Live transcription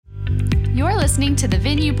listening to the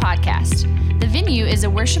Venue Podcast. The Venue is a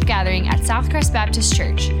worship gathering at Southcrest Baptist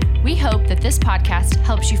Church. We hope that this podcast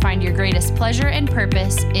helps you find your greatest pleasure and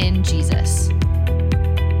purpose in Jesus.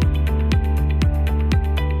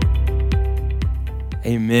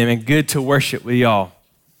 Amen, and good to worship with y'all.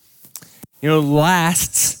 You know,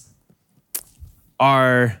 lasts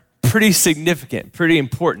are pretty significant, pretty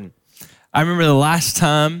important. I remember the last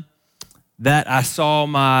time that I saw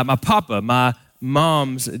my papa, my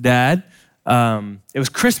mom's dad. It was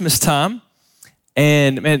Christmas time,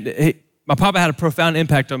 and man, my papa had a profound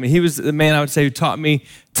impact on me. He was the man I would say who taught me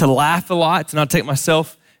to laugh a lot, to not take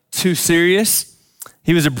myself too serious.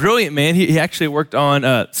 He was a brilliant man. He actually worked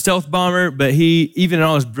on Stealth Bomber, but even in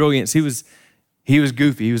all his brilliance, he was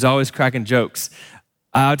goofy. He was always cracking jokes.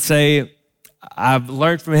 I would say I've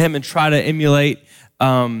learned from him and try to emulate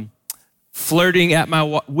flirting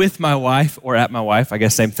with my wife, I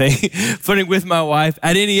guess same thing, flirting with my wife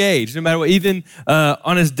at any age, no matter what. Even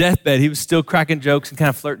on his deathbed, he was still cracking jokes and kind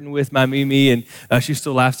of flirting with my Mimi, and she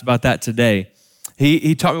still laughs about that today.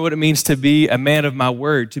 He taught me what it means to be a man of my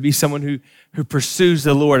word, to be someone who pursues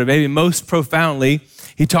the Lord. And maybe most profoundly,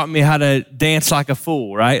 he taught me how to dance like a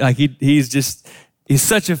fool, right? Like he's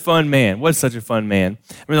such a fun man. Was such a fun man.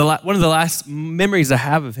 I mean, one of the last memories I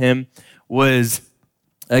have of him was,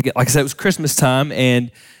 like I said, it was Christmas time, and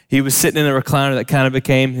he was sitting in a recliner that kind of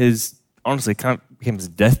became his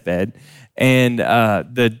deathbed. And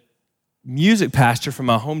the music pastor from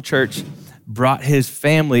my home church brought his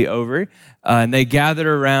family over, and they gathered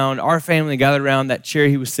around, our family gathered around that chair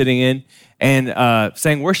he was sitting in, and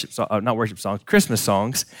sang Christmas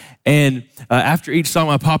songs. And after each song,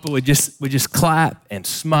 my papa would just clap and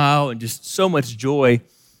smile, and just so much joy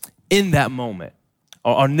in that moment.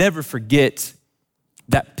 I'll never forget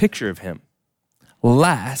that picture of him.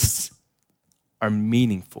 Lasts are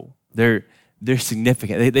meaningful. They're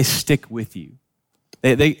significant. They stick with you.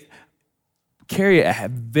 They carry a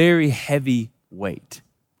very heavy weight.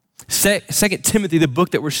 2 Timothy, the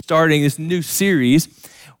book that we're starting, this new series,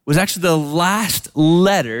 was actually the last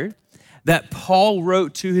letter that Paul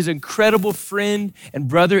wrote to his incredible friend and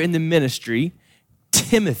brother in the ministry,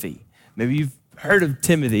 Timothy. Maybe you've heard of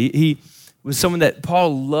Timothy. He was someone that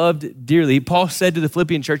Paul loved dearly. Paul said to the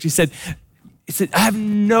Philippian church, he said, I have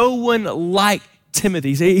no one like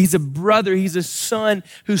Timothy. He's a brother, he's a son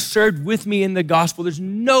who served with me in the gospel. There's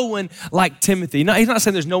no one like Timothy. He's not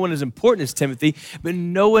saying there's no one as important as Timothy, but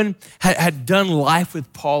no one had done life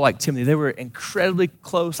with Paul like Timothy. They were incredibly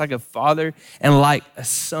close, like a father and like a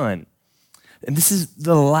son. And this is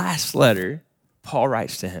the last letter Paul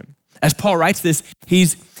writes to him. As Paul writes this,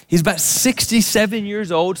 he's about 67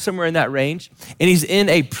 years old, somewhere in that range, and he's in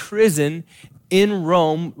a prison in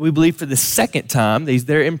Rome, we believe for the second time. He's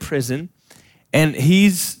there in prison, and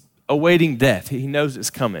he's awaiting death. He knows it's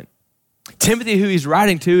coming. Timothy, who he's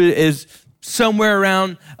writing to, is somewhere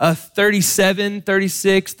around 37,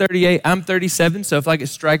 36, 38. I'm 37, so it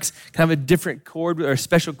strikes kind of a different chord or a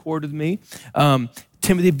special chord with me.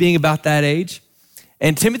 Timothy being about that age.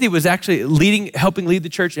 And Timothy was actually helping lead the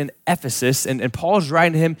church in Ephesus, and Paul's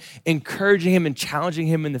writing to him, encouraging him and challenging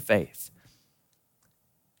him in the faith.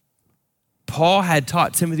 Paul had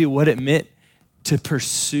taught Timothy what it meant to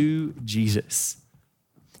pursue Jesus.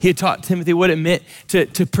 He had taught Timothy what it meant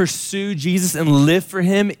to pursue Jesus and live for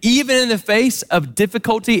him, even in the face of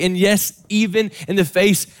difficulty, and yes, even in the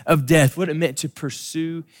face of death, what it meant to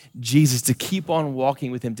pursue Jesus, to keep on walking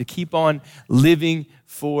with him, to keep on living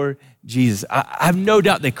for Jesus. I have no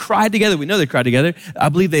doubt they cried together. We know they cried together. I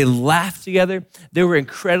believe they laughed together. They were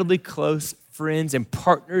incredibly close friends and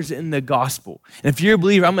partners in the gospel. And if you're a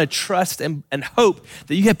believer, I'm going to trust and hope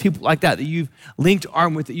that you have people like that you've linked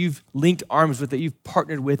arms with, that you've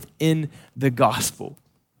partnered with in the gospel.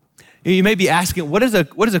 You may be asking, what is a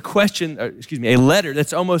letter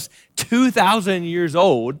that's almost 2,000 years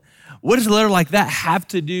old? What does a letter like that have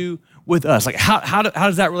to do with us? Like how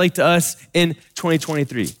does that relate to us in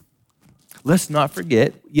 2023? Let's not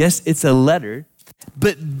forget, yes, it's a letter,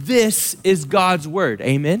 but this is God's word,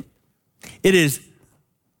 amen? It is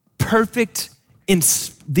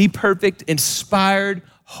the perfect, inspired,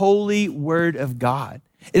 holy word of God.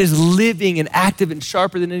 It is living and active and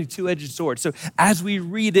sharper than any two-edged sword. So as we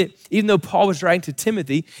read it, even though Paul was writing to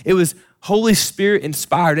Timothy, it was Holy Spirit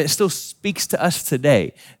inspired. It still speaks to us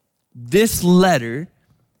today. This letter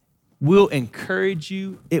will encourage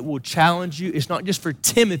you. It will challenge you. It's not just for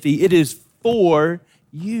Timothy. It is for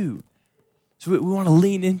you. So we want to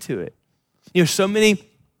lean into it. So many,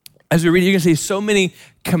 as we read, you're going to see so many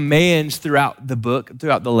commands throughout the book,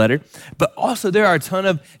 throughout the letter, but also there are a ton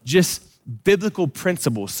of just biblical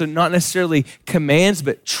principles. So not necessarily commands,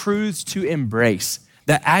 but truths to embrace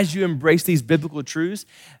that as you embrace these biblical truths,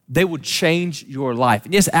 they will change your life.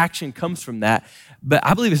 And yes, action comes from that, but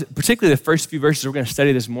I believe particularly the first few verses we're going to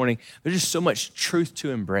study this morning, there's just so much truth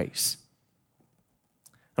to embrace.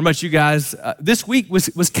 How about you guys? This week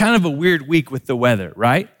was kind of a weird week with the weather,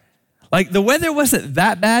 right? Like the weather wasn't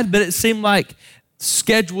that bad, but it seemed like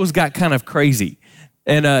schedules got kind of crazy.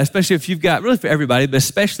 And especially if you've got, really for everybody, but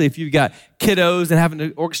especially if you've got kiddos and having to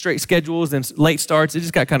orchestrate schedules and late starts, it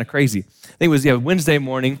just got kind of crazy. I think it was Wednesday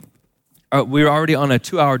morning. We were already on a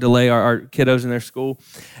 2-hour delay, our kiddos in their school.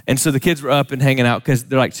 And so the kids were up and hanging out because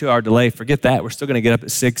they're like 2-hour delay. Forget that. We're still going to get up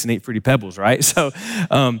at 6 and eat Fruity Pebbles, right? So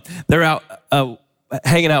they're out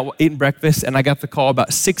hanging out, eating breakfast, and I got the call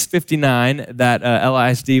about 6:59 that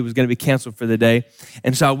LISD was going to be canceled for the day.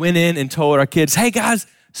 And so I went in and told our kids, hey guys,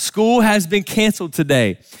 school has been canceled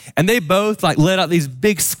today. And they both like let out these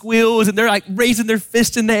big squeals and they're like raising their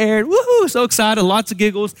fist in the air. Woohoo, so excited, lots of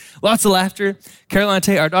giggles, lots of laughter. Caroline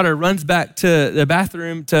Tate, our daughter, runs back to the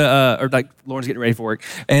bathroom or Lauren's getting ready for work,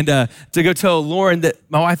 and to go tell Lauren that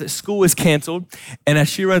my wife at school is canceled. And as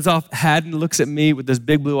she runs off, Haddon looks at me with those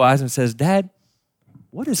big blue eyes and says, Dad,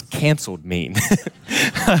 what does canceled mean?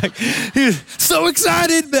 He was so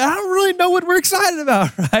excited, but I don't really know what we're excited about,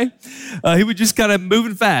 right? He was just kind of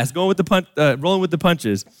moving fast, going with the rolling with the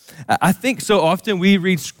punches. I think so often we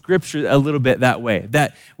read scripture a little bit that way,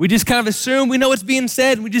 that we just kind of assume we know what's being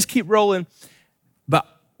said and we just keep rolling. But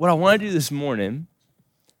what I want to do this morning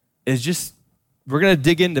is we're going to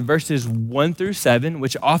dig into verses 1-7,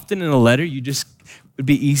 which often in a letter would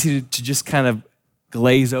be easy to just kind of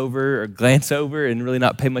glaze over or glance over and really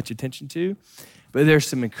not pay much attention to. But there's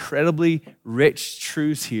some incredibly rich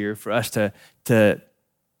truths here for us to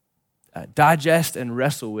digest and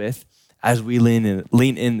wrestle with as we lean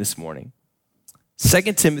in this morning. 2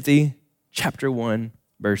 Timothy chapter 1,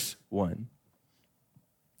 verse 1.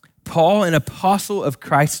 Paul, an apostle of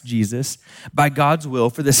Christ Jesus, by God's will,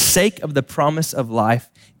 for the sake of the promise of life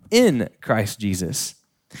in Christ Jesus.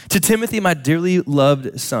 To Timothy, my dearly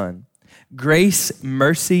loved son, grace,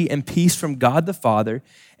 mercy, and peace from God the Father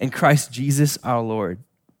and Christ Jesus our Lord.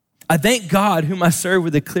 I thank God whom I serve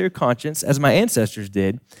with a clear conscience, as my ancestors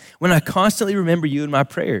did, when I constantly remember you in my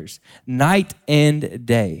prayers, night and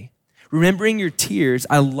day. Remembering your tears,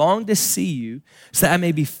 I long to see you so that I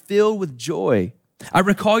may be filled with joy. I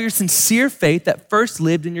recall your sincere faith that first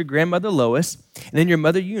lived in your grandmother Lois and in your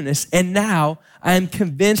mother Eunice, and now I am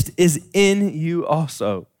convinced is in you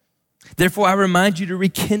also. Therefore, I remind you to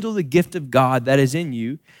rekindle the gift of God that is in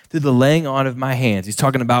you through the laying on of my hands. He's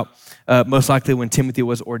talking about most likely when Timothy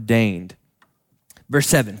was ordained. Verse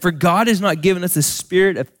 7, for God has not given us a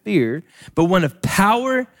spirit of fear, but one of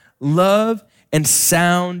power, love, and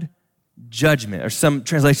sound judgment. Or some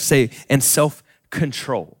translations say, and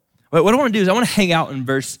self-control. What I want to do is I want to hang out in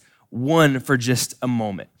verse 1 for just a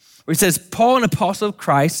moment, where he says, Paul, an apostle of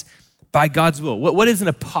Christ, by God's will. What is an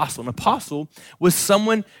apostle? An apostle was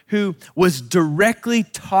someone who was directly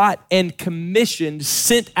taught and commissioned,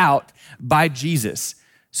 sent out by Jesus.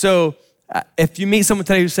 So if you meet someone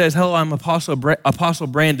today who says, hello, I'm Apostle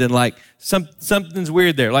Brandon, like something's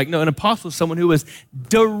weird there. Like, no, an apostle is someone who was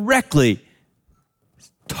directly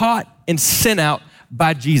taught and sent out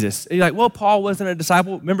by Jesus. And you're like, well, Paul wasn't a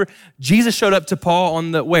disciple. Remember, Jesus showed up to Paul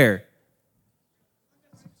on the where?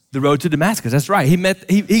 The road to Damascus, that's right.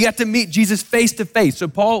 He got to meet Jesus face to face. So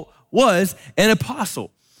Paul was an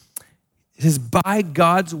apostle. It is by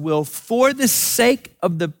God's will for the sake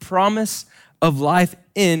of the promise of life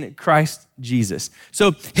in Christ Jesus.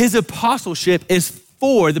 So his apostleship is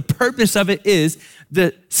for, the purpose of it is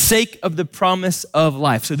the sake of the promise of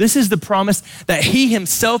life. So this is the promise that he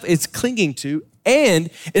himself is clinging to, and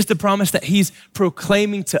it's the promise that he's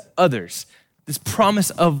proclaiming to others. This promise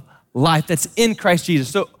of life that's in Christ Jesus.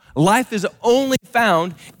 So life is only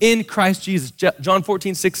found in Christ Jesus. John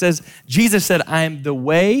 14:6 says, Jesus said, I am the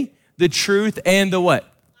way, the truth, and the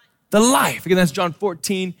what? The life. Again, that's John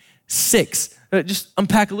 14:6. Just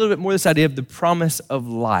unpack a little bit more this idea of the promise of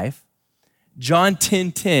life. John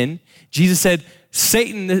 10:10, Jesus said,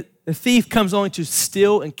 Satan, the thief, comes only to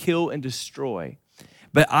steal and kill and destroy.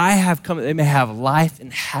 But I have come that they may have life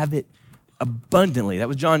and have it abundantly. That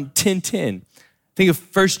was John 10:10. Think of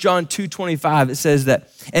 1 John 2:25. It says that,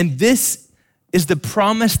 and this is the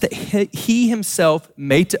promise that he himself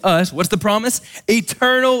made to us. What's the promise?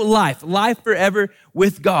 Eternal life, life forever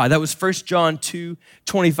with God. That was 1 John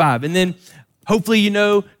 2:25. And then hopefully you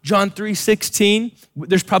know John 3:16.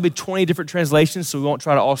 There's probably 20 different translations, so we won't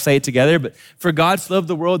try to all say it together. But for God so loved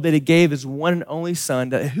the world that he gave his one and only son,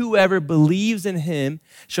 that whoever believes in him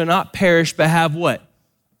shall not perish but have what?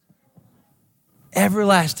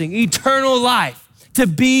 Everlasting, eternal life. to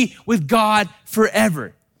be with God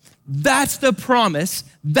forever. That's the promise.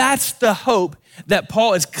 That's the hope that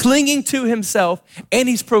Paul is clinging to himself and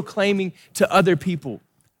he's proclaiming to other people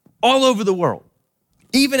all over the world,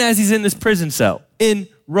 even as he's in this prison cell in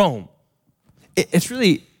Rome. It's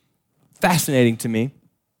really fascinating to me.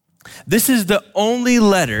 This is the only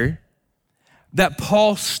letter that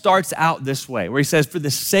Paul starts out this way, where he says, for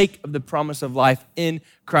the sake of the promise of life in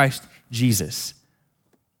Christ Jesus.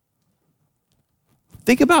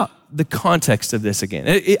 Think about the context of this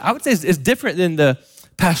again. I would say it's different than the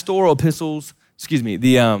pastoral epistles,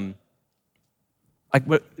 like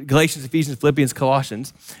what Galatians, Ephesians, Philippians,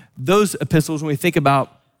 Colossians. Those epistles, when we think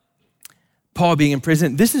about Paul being in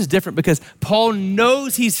prison, this is different because Paul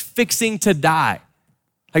knows he's fixing to die.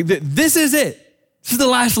 Like this is it. This is the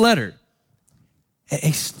last letter. And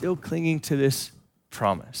he's still clinging to this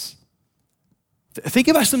promise. Think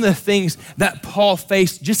about some of the things that Paul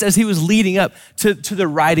faced just as he was leading up to the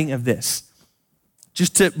writing of this.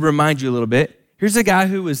 Just to remind you a little bit, here's a guy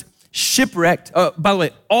who was shipwrecked. By the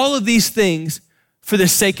way, all of these things for the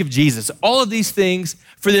sake of Jesus. All of these things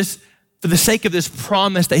for the sake of this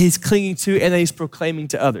promise that he's clinging to and that he's proclaiming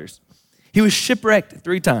to others. He was shipwrecked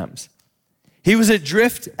 3 times. He was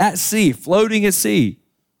adrift at sea, floating at sea,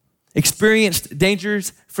 experienced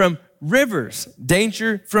dangers from rivers,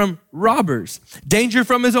 danger from robbers, danger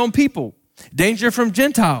from his own people, danger from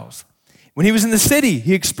Gentiles. When he was in the city,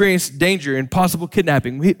 he experienced danger and possible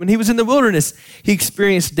kidnapping. When he was in the wilderness, he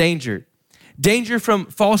experienced danger. Danger from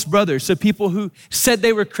false brothers, so people who said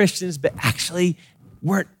they were Christians but actually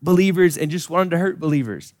weren't believers and just wanted to hurt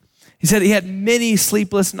believers. He said he had many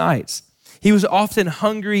sleepless nights. He was often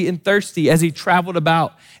hungry and thirsty as he traveled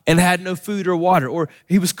about and had no food or water, or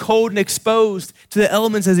he was cold and exposed to the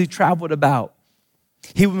elements as he traveled about.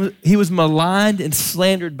 He was maligned and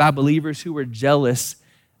slandered by believers who were jealous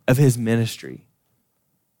of his ministry.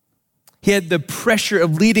 He had the pressure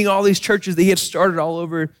of leading all these churches that he had started all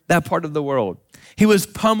over that part of the world. He was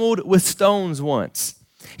pummeled with stones once.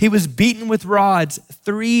 He was beaten with rods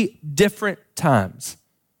 3 different times.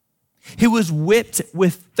 He was whipped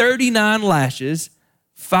with 39 lashes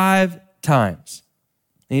 5 times.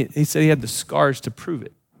 He said he had the scars to prove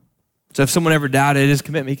it. So if someone ever doubted his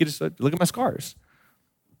commitment, he could just look at my scars.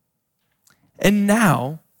 And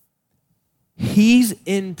now he's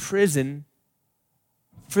in prison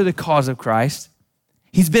for the cause of Christ.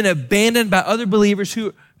 He's been abandoned by other believers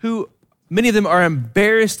who many of them are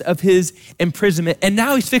embarrassed of his imprisonment. And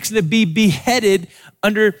now he's fixing to be beheaded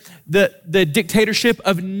under the dictatorship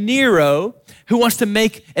of Nero, who wants to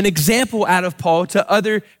make an example out of Paul to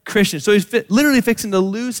other Christians. So he's literally fixing to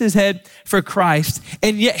lose his head for Christ.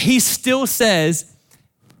 And yet he still says,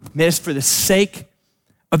 man, it's for the sake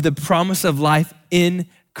of the promise of life in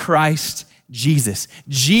Christ Jesus.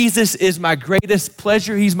 Jesus is my greatest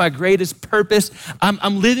pleasure. He's my greatest purpose.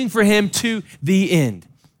 I'm living for him to the end.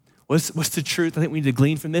 What's the truth I think we need to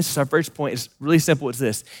glean from this? Our first point is really simple. It's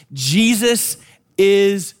this: Jesus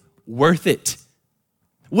is worth it.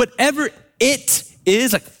 Whatever it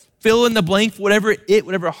is, like fill in the blank, whatever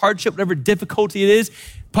hardship, whatever difficulty it is,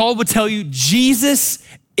 Paul would tell you Jesus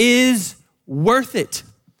is worth it.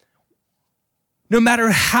 No matter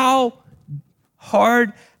how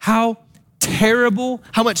hard, how terrible,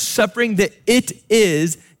 how much suffering that it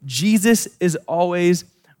is, Jesus is always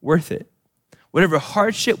worth it. Whatever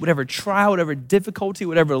hardship, whatever trial, whatever difficulty,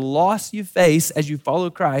 whatever loss you face as you follow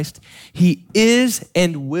Christ, he is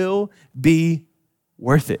and will be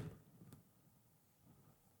worth it.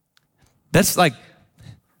 That's like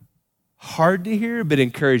hard to hear, but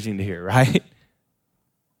encouraging to hear, right?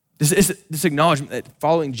 This acknowledgement that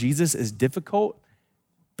following Jesus is difficult,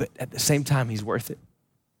 but at the same time, he's worth it.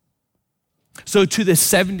 So to the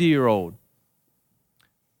 70-year-old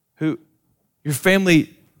who your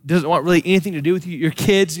family doesn't want really anything to do with you, your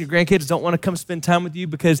kids, your grandkids don't want to come spend time with you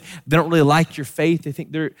because they don't really like your faith. They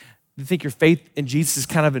think your faith in Jesus is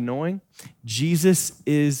kind of annoying. Jesus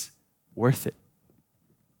is worth it.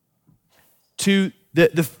 To the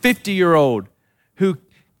 50-year-old who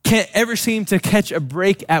can't ever seem to catch a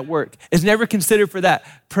break at work, is never considered for that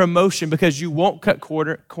promotion because you won't cut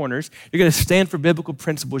corners. You're going to stand for biblical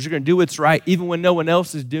principles. You're going to do what's right even when no one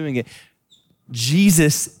else is doing it.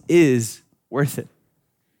 Jesus is worth it.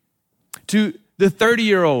 To the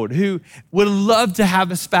 30-year-old who would love to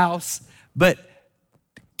have a spouse, but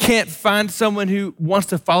can't find someone who wants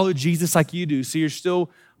to follow Jesus like you do. So you're still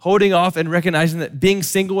holding off and recognizing that being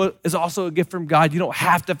single is also a gift from God. You don't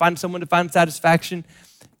have to find someone to find satisfaction.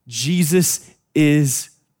 Jesus is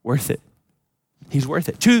worth it. He's worth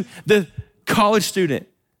it. To the college student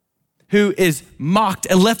who is mocked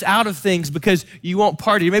and left out of things because you won't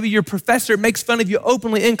party. Maybe your professor makes fun of you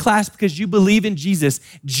openly in class because you believe in Jesus.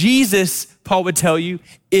 Jesus, Paul would tell you,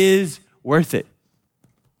 is worth it.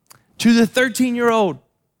 To the 13-year-old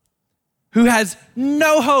who has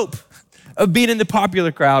no hope of being in the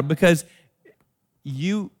popular crowd because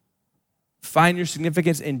you find your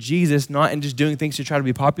significance in Jesus, not in just doing things to try to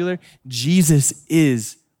be popular, Jesus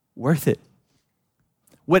is worth it.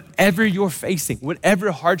 Whatever you're facing,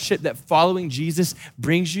 whatever hardship that following Jesus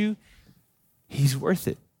brings you, he's worth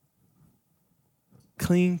it.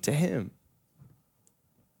 Cling to him.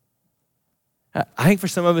 I think for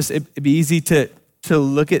some of us, it'd be easy to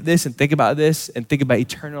look at this and think about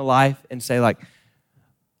eternal life and say like,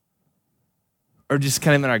 or just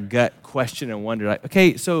kind of in our gut question and wonder like,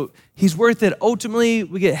 okay, so he's worth it. Ultimately,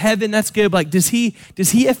 we get heaven, that's good. But like, does he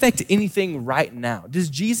affect anything right now? Does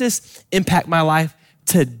Jesus impact my life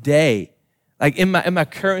today? Like in my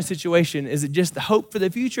current situation, is it just the hope for the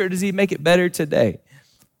future or does he make it better today?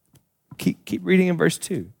 Keep reading in verse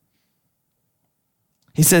 2.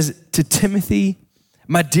 He says, to Timothy,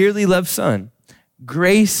 my dearly loved son,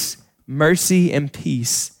 grace, mercy, and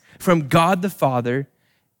peace from God the Father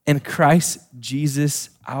and Christ Jesus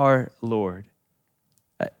our Lord.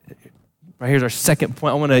 Right here's our second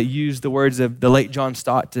point. I want to use the words of the late John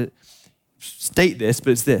Stott to state this,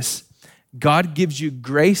 but it's this. God gives you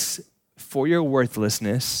grace for your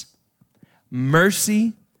worthlessness,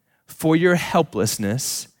 mercy for your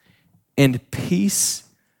helplessness, and peace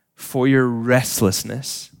for your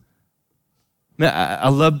restlessness. I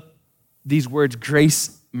love these words,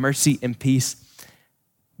 grace, mercy, and peace,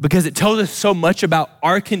 because it tells us so much about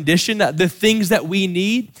our condition, that the things that we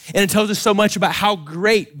need, and it tells us so much about how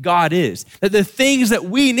great God is. That the things that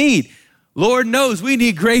we need, Lord knows we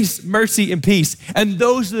need grace, mercy, and peace. And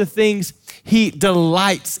those are the things he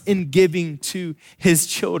delights in giving to his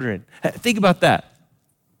children. Think about that.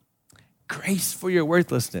 Grace for your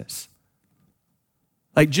worthlessness.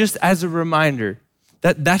 Like just as a reminder,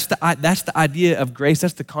 that's the idea of grace,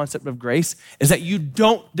 that's the concept of grace, is that you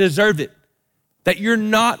don't deserve it. That you're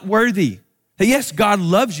not worthy. That yes, God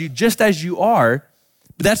loves you just as you are,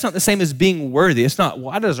 but that's not the same as being worthy. It's not, well,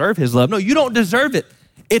 I deserve his love. No, you don't deserve it.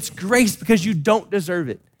 It's grace because you don't deserve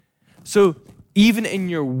it. So even in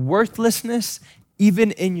your worthlessness,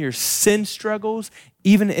 even in your sin struggles,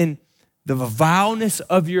 even in the vileness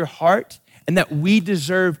of your heart, and that we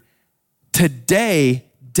deserve today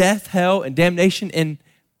death, hell, and damnation and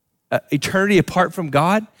eternity apart from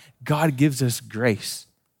God, God gives us grace.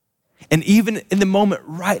 And even in the moment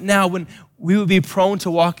right now when we would be prone to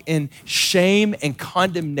walk in shame and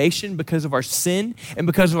condemnation because of our sin and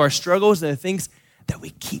because of our struggles and the things that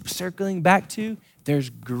we keep circling back to, there's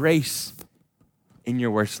grace in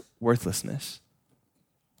your worthlessness.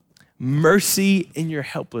 Mercy in your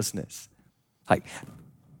helplessness. Like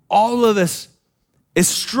all of us, as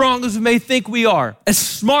strong as we may think we are, as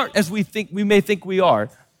smart as we may think we are,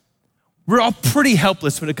 we're all pretty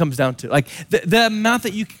helpless when it comes down to it. Like the amount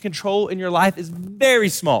that you can control in your life is very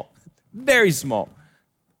small, very small.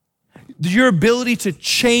 Your ability to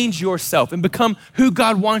change yourself and become who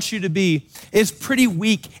God wants you to be is pretty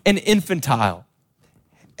weak and infantile.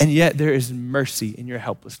 And yet there is mercy in your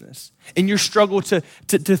helplessness, in your struggle to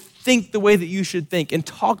think the way that you should think and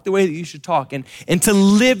talk the way that you should talk and to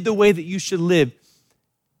live the way that you should live.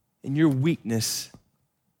 In your weakness,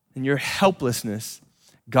 in your helplessness,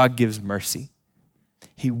 God gives mercy.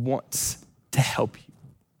 He wants to help you.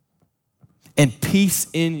 And peace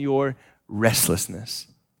in your restlessness.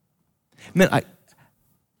 Man,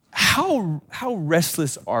 how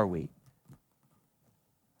restless are we?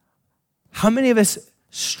 How many of us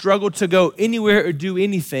struggle to go anywhere or do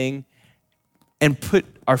anything and put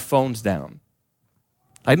our phones down?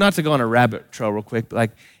 Like, not to go on a rabbit trail real quick, but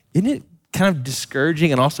like, isn't it kind of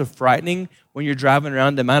discouraging and also frightening when you're driving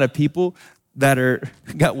around the amount of people that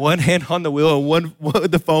got one hand on the wheel and one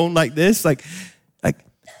with the phone like this? Like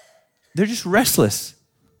they're just restless.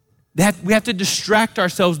 We have to distract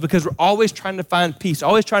ourselves because we're always trying to find peace,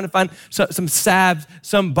 always trying to find some salve,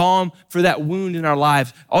 some balm for that wound in our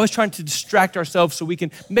lives, always trying to distract ourselves so we can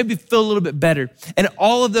maybe feel a little bit better. And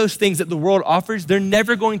all of those things that the world offers, they're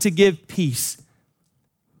never going to give peace.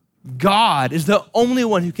 God is the only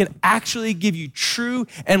one who can actually give you true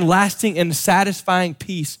and lasting and satisfying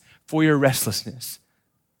peace for your restlessness.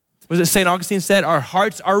 Was it St. Augustine said, our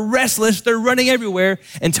hearts are restless, they're running everywhere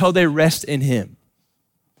until they rest in him.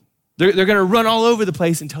 They're going to run all over the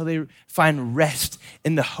place until they find rest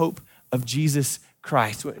in the hope of Jesus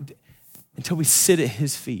Christ, until we sit at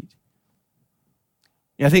his feet.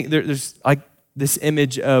 I think there's like this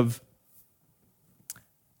image of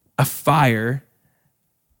a fire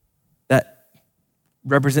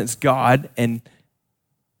represents God, and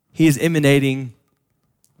he is emanating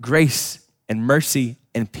grace and mercy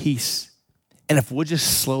and peace. And if we'll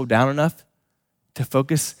just slow down enough to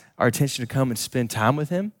focus our attention to come and spend time with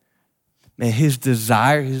him, man, his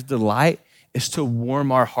desire, his delight is to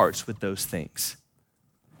warm our hearts with those things,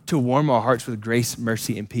 to warm our hearts with grace,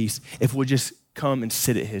 mercy, and peace if we'll just come and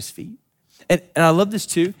sit at his feet. And I love this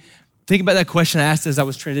too. Think about that question I asked as I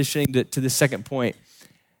was transitioning to this second point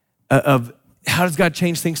of how does God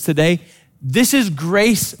change things today? This is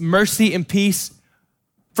grace, mercy, and peace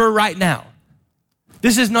for right now.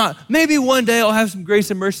 This is not, maybe one day I'll have some grace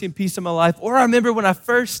and mercy and peace in my life. Or I remember when I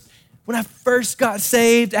first got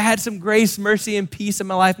saved, I had some grace, mercy, and peace in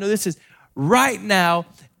my life. No, this is right now,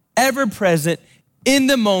 ever present, in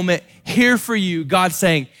the moment, here for you. God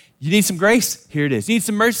saying, you need some grace? Here it is. You need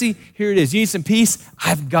some mercy? Here it is. You need some peace?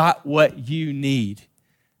 I've got what you need.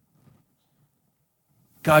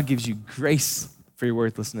 God gives you grace for your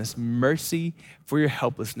worthlessness, mercy for your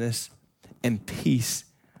helplessness, and peace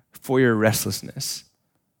for your restlessness.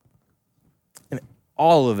 And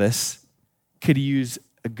all of us could use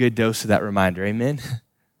a good dose of that reminder, amen?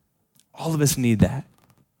 All of us need that.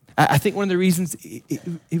 I think one of the reasons he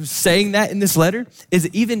was saying that in this letter is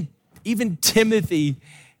that even Timothy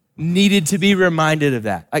needed to be reminded of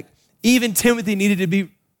that. Like, even Timothy needed to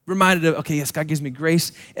be reminded of, okay, yes, God gives me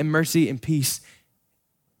grace and mercy and peace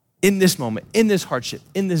in this moment, in this hardship,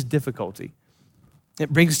 in this difficulty.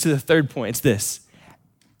 It brings us to the third point. It's this.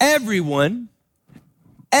 Everyone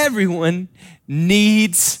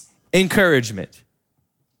needs encouragement.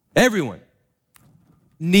 Everyone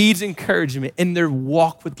needs encouragement in their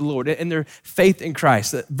walk with the Lord, in their faith in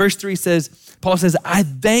Christ. Verse 3 says, Paul says, I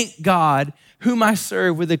thank God whom I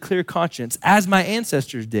serve with a clear conscience, as my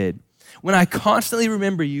ancestors did, when I constantly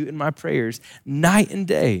remember you in my prayers night and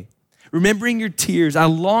day. Remembering your tears, I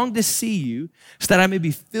long to see you so that I may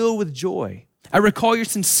be filled with joy. I recall your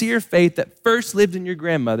sincere faith that first lived in your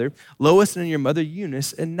grandmother, Lois, and in your mother,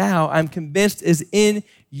 Eunice, and now I'm convinced is in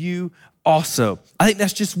you also. I think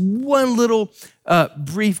that's just one little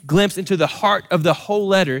brief glimpse into the heart of the whole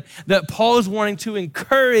letter that Paul is wanting to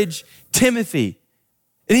encourage Timothy.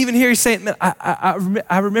 And even here he's saying, man,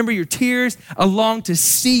 I remember your tears. I long to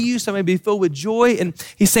see you so I may be filled with joy. And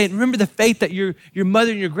he's saying, remember the faith that your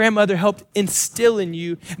mother and your grandmother helped instill in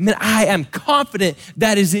you. And then I am confident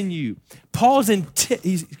that is in you.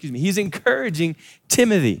 He's encouraging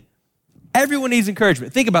Timothy. Everyone needs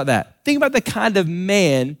encouragement. Think about that. Think about the kind of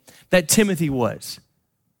man that Timothy was.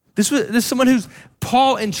 This is someone who's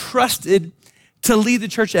Paul entrusted to lead the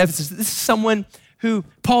church of Ephesus. This is someone who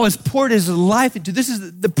Paul has poured his life into. This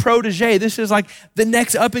is the protege. This is like the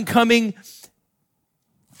next up and coming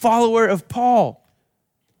follower of Paul.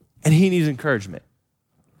 And he needs encouragement.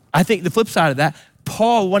 I think the flip side of that,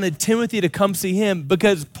 Paul wanted Timothy to come see him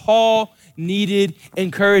because Paul needed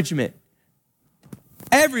encouragement.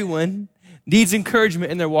 Everyone needs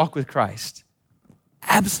encouragement in their walk with Christ.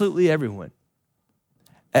 Absolutely everyone.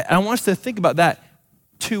 And I want us to think about that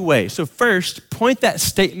two ways. So first, point that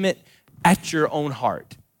statement at your own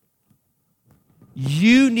heart.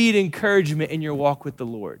 You need encouragement in your walk with the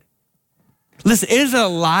Lord. Listen, it is a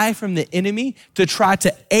lie from the enemy to try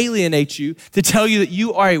to alienate you, to tell you that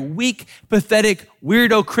you are a weak, pathetic,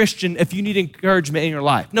 weirdo Christian if you need encouragement in your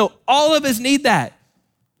life. No, all of us need that.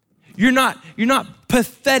 You're not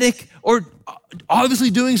pathetic or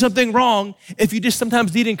obviously doing something wrong if you just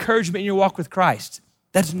sometimes need encouragement in your walk with Christ.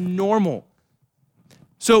 That's normal.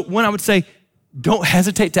 So one, I would say, don't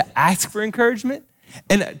hesitate to ask for encouragement.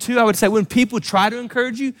 And two, I would say when people try to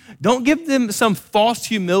encourage you, don't give them some false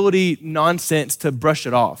humility nonsense to brush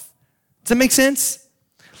it off. Does that make sense?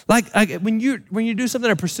 Like when you do something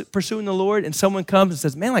or pursuing the Lord and someone comes and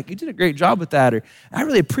says, man, like you did a great job with that, or I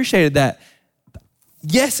really appreciated that.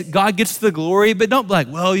 Yes, God gets the glory, but don't be like,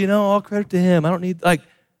 well, all credit to him. I don't need,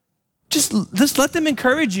 just let them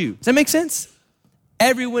encourage you. Does that make sense?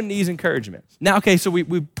 Everyone needs encouragement. Now, okay, so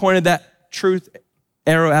we pointed that truth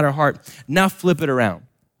arrow at our heart. Now flip it around.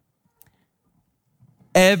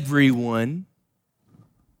 Everyone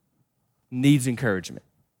needs encouragement.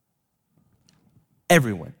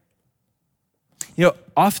 Everyone.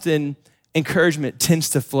 Often encouragement tends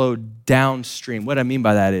to flow downstream. What I mean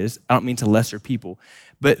by that is, I don't mean to lesser people,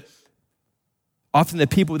 but often the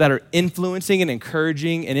people that are influencing and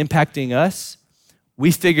encouraging and impacting us,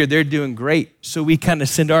 we figure they're doing great, so we kind of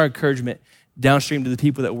send our encouragement downstream to the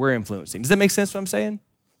people that we're influencing. Does that make sense what I'm saying?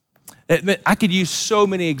 I could use so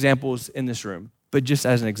many examples in this room, but just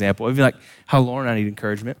as an example, even like how Lauren and I need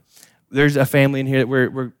encouragement. There's a family in here that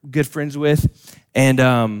we're good friends with,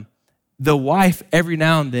 and the wife every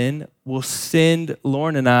now and then will send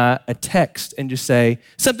Lauren and I a text and just say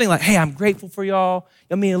something like, hey, I'm grateful for y'all.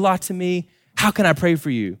 Y'all mean a lot to me. How can I pray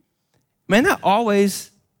for you? Man, that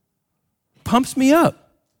always pumps me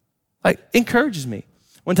up, like encourages me.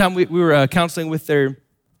 One time we were counseling with their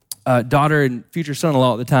daughter and future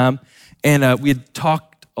son-in-law at the time, and we had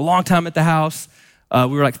talked a long time at the house. We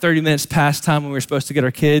were like 30 minutes past time when we were supposed to get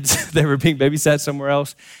our kids. They were being babysat somewhere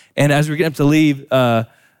else. And as we were getting up to leave,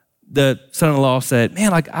 the son-in-law said,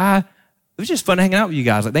 man, like it was just fun hanging out with you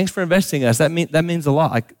guys. Like, thanks for investing in us. That means a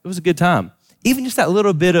lot. Like, it was a good time. Even just that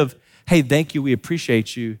little bit of, hey, thank you, we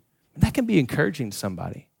appreciate you, that can be encouraging to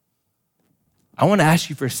somebody. I want to ask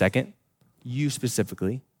you for a second, you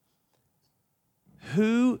specifically,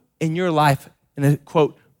 who in your life, in a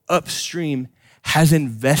quote, upstream, has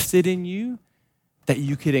invested in you that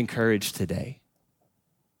you could encourage today?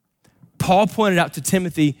 Paul pointed out to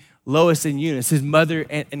Timothy, Lois, and Eunice, his mother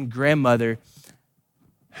and grandmother,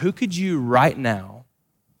 who could you right now,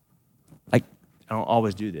 like, I don't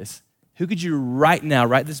always do this, who could you right now,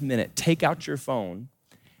 right this minute, take out your phone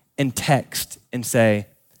and text and say,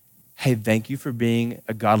 hey, thank you for being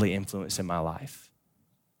a godly influence in my life?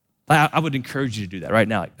 Like, I would encourage you to do that right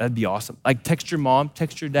now. Like, that'd be awesome. Like, text your mom,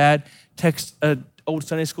 text your dad, text an old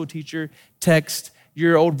Sunday school teacher, text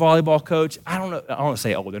your old volleyball coach. I don't know, I don't want to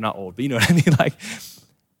say old, they're not old, but you know what I mean? Like,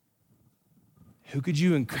 who could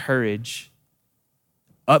you encourage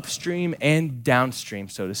upstream and downstream,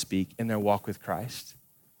 so to speak, in their walk with Christ?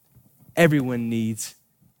 Everyone needs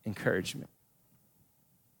encouragement.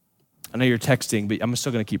 I know you're texting, but I'm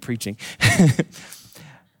still going to keep preaching.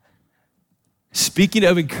 Speaking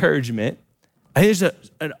of encouragement, I think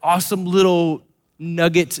there's an awesome little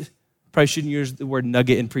nugget. Probably shouldn't use the word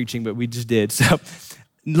nugget in preaching, but we just did. So,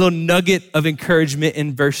 little nugget of encouragement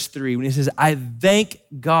in verse 3 when he says, I thank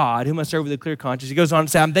God, who must serve with a clear conscience. He goes on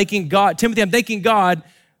to say, I'm thanking God, Timothy, I'm thanking God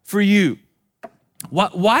for you.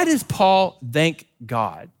 Why does Paul thank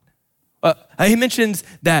God? He mentions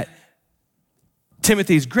that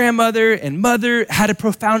Timothy's grandmother and mother had a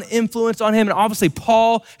profound influence on him, and obviously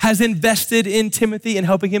Paul has invested in Timothy and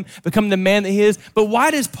helping him become the man that he is. But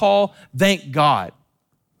why does Paul thank God?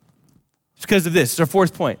 It's because of this. It's our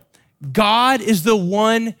fourth point. God is the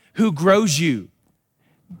one who grows you.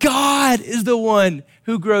 God is the one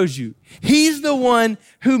who grows you. He's the one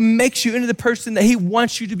who makes you into the person that he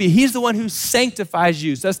wants you to be. He's the one who sanctifies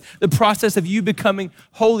you. So that's the process of you becoming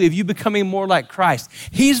holy, of you becoming more like Christ.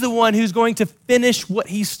 He's the one who's going to finish what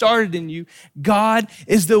he started in you. God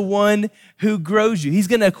is the one who grows you. He's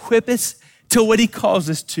going to equip us to what he calls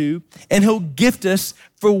us to, and he'll gift us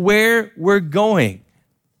for where we're going.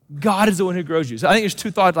 God is the one who grows you. So I think there's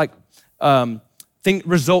two thoughts,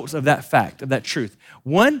 results of that fact, of that truth.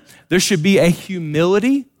 One, there should be a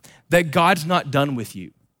humility that God's not done with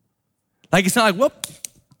you. Like, it's not like, well,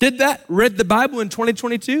 did that, read the Bible in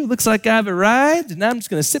 2022, looks like I've arrived, and now I'm just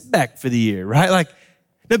gonna sit back for the year, right? Like,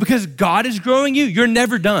 no, because God is growing you, you're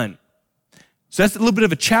never done. So that's a little bit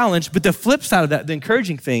of a challenge, but the flip side of that, the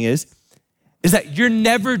encouraging thing is that you're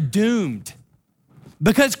never doomed.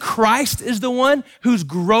 Because Christ is the one who's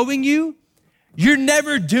growing you, you're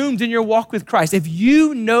never doomed in your walk with Christ. If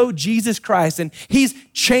you know Jesus Christ and he's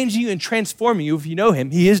changing you and transforming you, if you know him,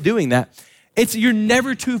 he is doing that. You're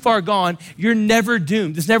never too far gone. You're never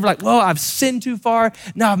doomed. It's never like, well, I've sinned too far.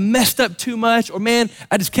 Now I've messed up too much. Or man,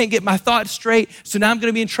 I just can't get my thoughts straight. So now I'm going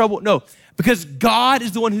to be in trouble. No, because God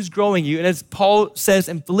is the one who's growing you. And as Paul says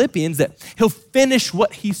in Philippians, that he'll finish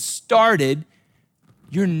what he started.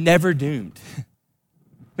 You're never doomed.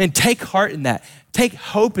 Man, take heart in that. Take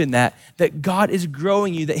hope in that God is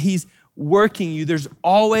growing you, that he's working you. There's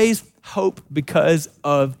always hope because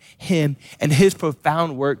of him and his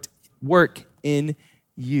profound work in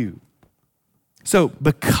you. So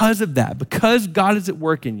because of that, because God is at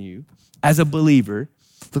work in you as a believer,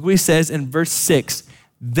 look what he says in verse 6,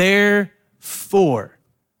 therefore,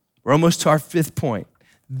 we're almost to our fifth point.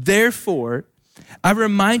 Therefore, I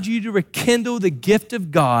remind you to rekindle the gift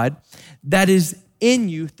of God that is in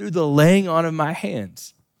you through the laying on of my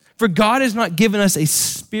hands. For God has not given us a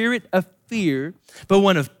spirit of fear, but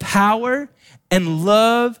one of power and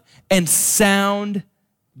love and sound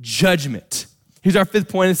judgment. Here's our fifth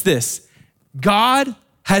point, it's this. God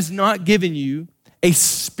has not given you a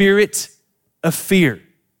spirit of fear.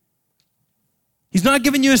 He's not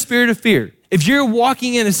giving you a spirit of fear. If you're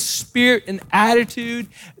walking in a spirit and attitude,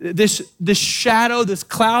 this shadow, this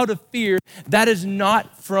cloud of fear, that is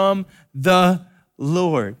not from the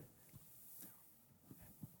Lord.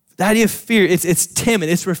 The idea of fear, it's timid,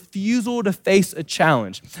 it's refusal to face a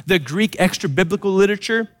challenge. The Greek extra-biblical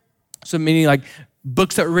literature, so meaning like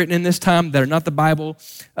books that were written in this time that are not the Bible,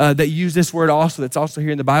 that use this word also, that's also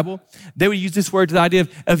here in the Bible, they would use this word to the idea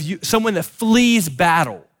of someone that flees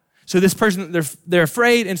battle. So this person, they're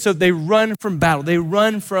afraid, and so they run from battle. They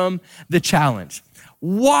run from the challenge.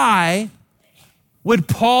 Why would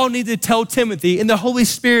Paul need to tell Timothy and the Holy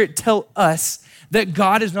Spirit tell us that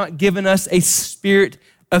God has not given us a spirit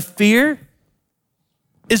of fear?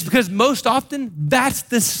 Is because most often that's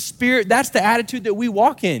the spirit, that's the attitude that we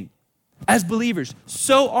walk in as believers.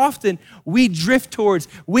 So often we drift towards,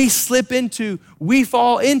 we slip into, we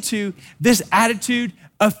fall into this attitude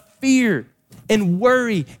of fear and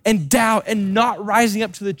worry and doubt and not rising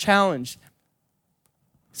up to the challenge.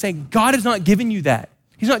 Saying, God has not given you that.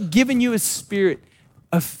 He's not given you a spirit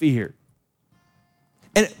of fear.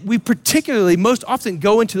 And we particularly most often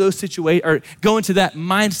go into those situations or go into that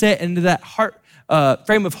mindset and into that heart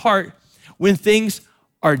frame of heart when things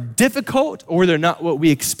are difficult or they're not what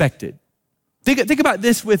we expected. Think about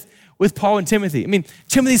this with Paul and Timothy. I mean,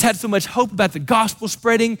 Timothy's had so much hope about the gospel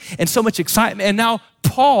spreading and so much excitement. And now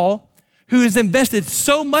Paul, who has invested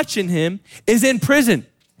so much in him, is in prison.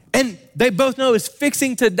 And they both know is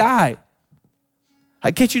fixing to die.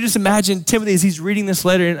 Can't you just imagine Timothy as he's reading this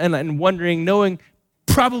letter and wondering, knowing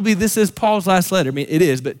probably this is Paul's last letter. I mean, it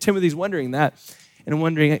is, but Timothy's wondering that and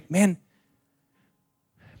wondering, man,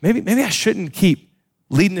 maybe I shouldn't keep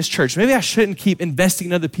leading this church. Maybe I shouldn't keep investing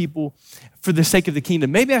in other people for the sake of the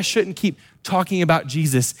kingdom. Maybe I shouldn't keep talking about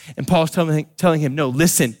Jesus. And Paul's telling him, no,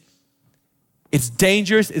 listen, it's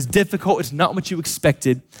dangerous, it's difficult, it's not what you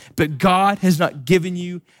expected, but God has not given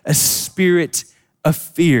you a spirit of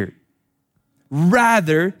fear.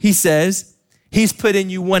 Rather, he says, he's put in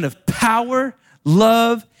you one of power,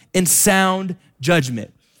 love, and sound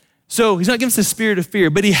judgment. So he's not given us a spirit of fear,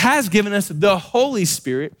 but he has given us the Holy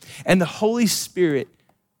Spirit, and the Holy Spirit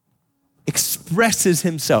expresses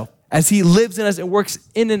himself as he lives in us and works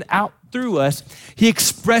in and out through us. He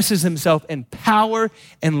expresses himself in power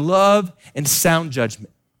and love and sound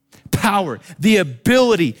judgment. Power, the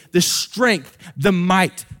ability, the strength, the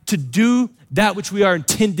might to do that which we are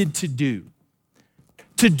intended to do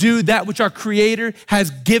that which our Creator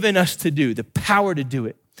has given us to do, the power to do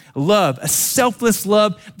it. Love, a selfless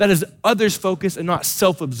love that is others focused and not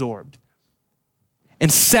self-absorbed.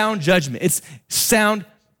 And sound judgment, it's sound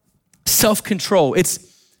self-control. It's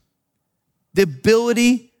the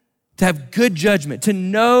ability to have good judgment, to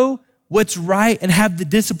know what's right and have the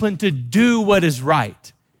discipline to do what is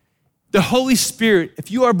right. The Holy Spirit,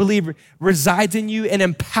 if you are a believer, resides in you and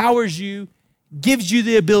empowers you, gives you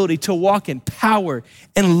the ability to walk in power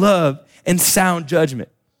and love and sound judgment.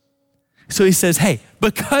 So he says, hey,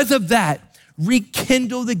 because of that,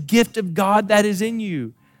 rekindle the gift of God that is in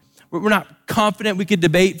you. We're not confident. We could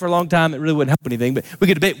debate for a long time. It really wouldn't help anything, but we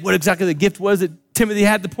could debate what exactly the gift was that Timothy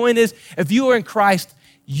had. The point is, if you are in Christ,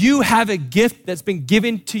 you have a gift that's been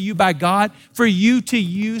given to you by God for you to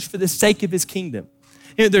use for the sake of his kingdom.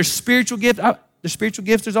 You know, there's spiritual gifts.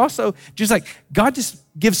 There's also just like God just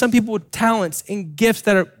gives some people talents and gifts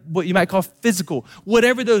that are what you might call physical.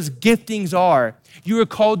 Whatever those giftings are, you are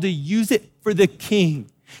called to use it for the king,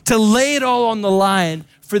 to lay it all on the line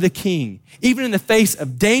for the king. Even in the face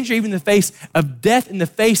of danger, even in the face of death, in the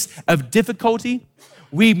face of difficulty,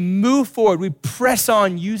 we move forward, we press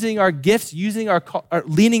on using our gifts,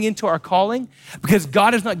 leaning into our calling, because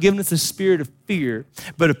God has not given us a spirit of fear,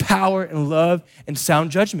 but of power and love and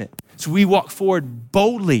sound judgment. So we walk forward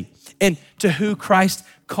boldly into who Christ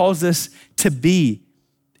calls us to be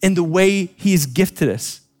in the way he has gifted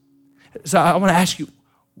us. So I want to ask you,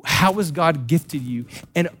 how has God gifted you?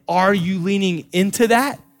 And are you leaning into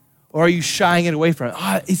that? Or are you shying it away from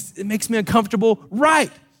it? It makes me uncomfortable.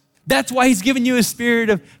 Right. That's why he's given you a spirit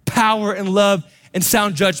of power and love and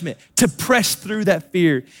sound judgment, to press through that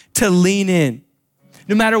fear, to lean in.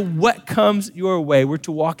 No matter what comes your way, we're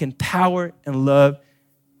to walk in power and love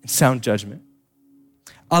and sound judgment.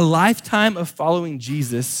 A lifetime of following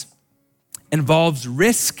Jesus involves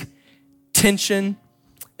risk, tension,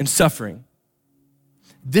 and suffering.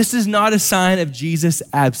 This is not a sign of Jesus'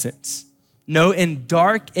 absence. No, in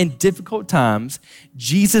dark and difficult times,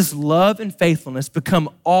 Jesus' love and faithfulness become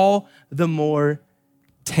all the more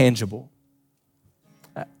tangible.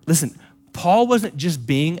 Listen, Paul wasn't just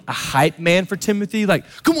being a hype man for Timothy. Like,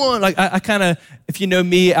 come on, like I kind of, if you know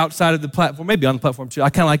me outside of the platform, maybe on the platform too, I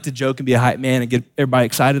kind of like to joke and be a hype man and get everybody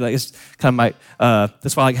excited. Like it's kind of my,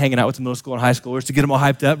 that's why I like hanging out with the middle school and high schoolers, to get them all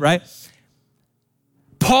hyped up, right?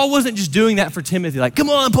 Paul wasn't just doing that for Timothy. Like, come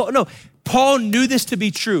on, Paul. No, Paul knew this to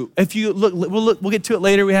be true. If you look, we'll get to it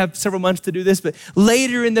later. We have several months to do this, but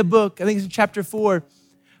later in the book, I think it's in chapter 4,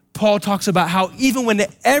 Paul talks about how even when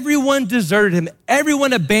everyone deserted him,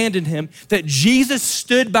 everyone abandoned him, that Jesus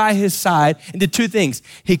stood by his side and did two things.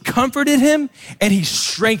 He comforted him and he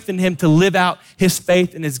strengthened him to live out his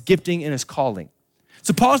faith and his gifting and his calling.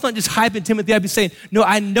 So Paul's not just hyping Timothy up. He's saying, no,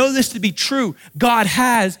 I know this to be true. God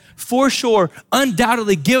has, for sure,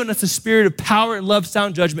 undoubtedly given us a spirit of power and love,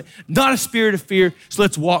 sound judgment, not a spirit of fear. So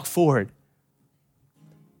let's walk forward.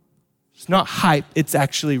 It's not hype. It's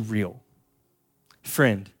actually real.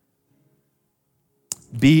 Friend,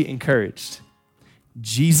 be encouraged.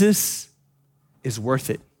 Jesus is worth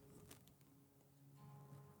it.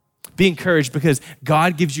 Be encouraged because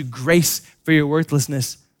God gives you grace for your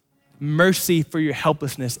worthlessness, mercy for your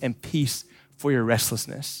helplessness, and peace for your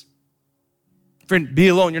restlessness. Friend, be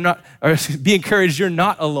encouraged. You're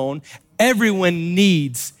not alone. Everyone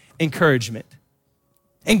needs encouragement.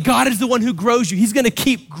 And God is the one who grows you. He's going to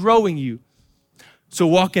keep growing you. So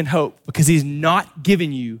walk in hope because he's not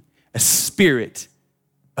giving you a spirit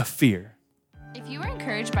of fear. If you were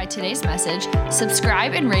encouraged by today's message,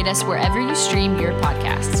 subscribe and rate us wherever you stream your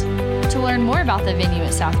podcasts. To learn more about the venue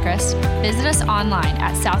at Southcrest, visit us online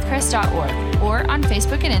at southcrest.org or on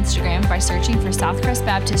Facebook and Instagram by searching for Southcrest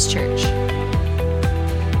Baptist Church.